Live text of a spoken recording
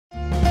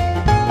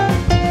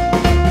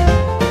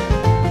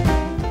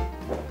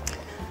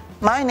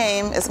My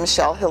name is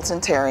Michelle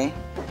Hylton-Terry,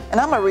 and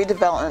I'm a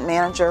redevelopment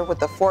manager with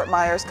the Fort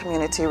Myers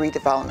Community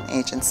Redevelopment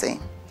Agency.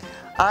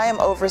 I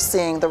am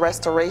overseeing the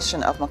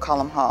restoration of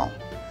McCollum Hall.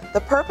 The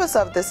purpose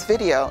of this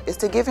video is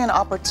to give you an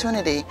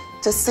opportunity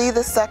to see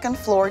the second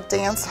floor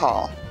dance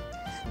hall.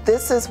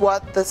 This is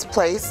what this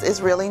place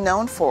is really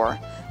known for,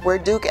 where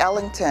Duke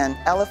Ellington,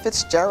 Ella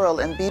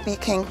Fitzgerald, and B.B.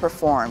 King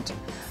performed.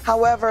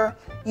 However,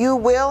 you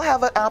will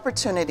have an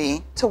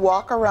opportunity to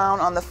walk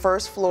around on the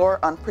first floor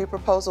on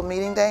pre-proposal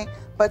meeting day,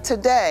 but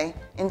today,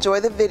 enjoy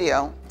the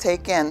video,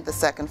 take in the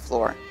second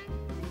floor.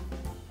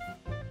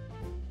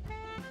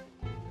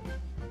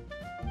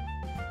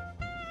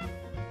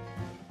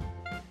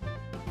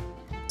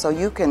 So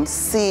you can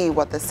see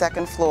what the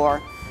second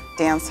floor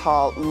dance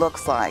hall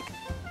looks like.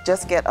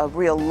 Just get a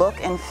real look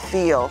and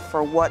feel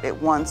for what it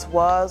once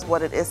was,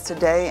 what it is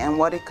today, and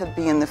what it could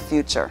be in the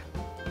future.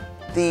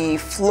 The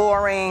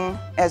flooring,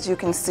 as you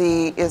can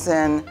see, is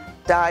in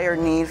dire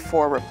need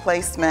for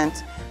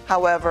replacement.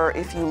 However,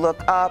 if you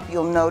look up,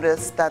 you'll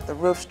notice that the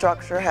roof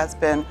structure has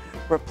been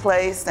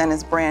replaced and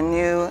is brand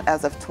new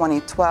as of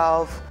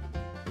 2012.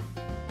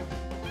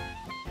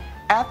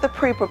 At the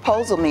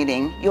pre-proposal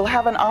meeting, you'll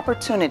have an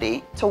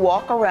opportunity to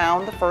walk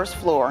around the first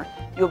floor.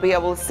 You'll be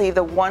able to see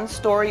the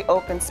one-story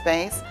open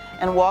space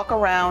and walk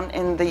around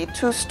in the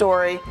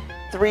two-story,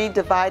 three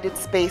divided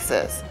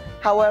spaces.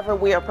 However,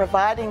 we are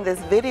providing this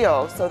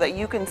video so that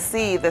you can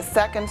see the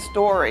second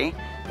story,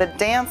 the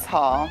dance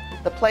hall,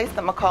 the place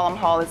that McCollum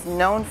Hall is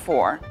known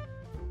for.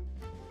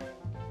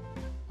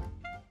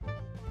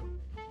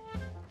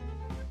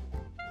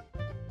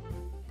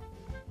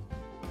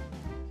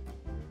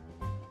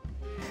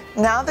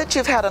 Now that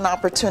you've had an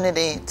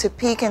opportunity to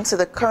peek into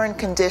the current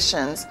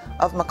conditions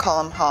of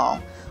McCollum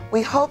Hall,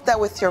 we hope that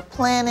with your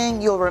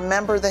planning, you'll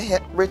remember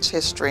the rich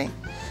history.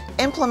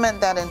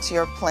 Implement that into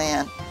your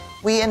plan.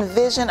 We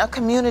envision a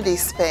community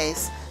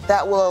space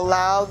that will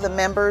allow the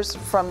members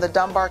from the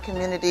Dunbar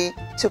community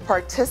to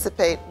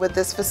participate with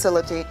this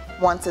facility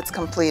once it's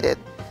completed.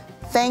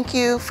 Thank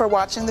you for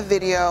watching the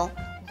video.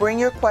 Bring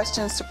your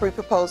questions to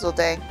pre-proposal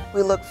day.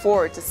 We look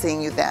forward to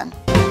seeing you then.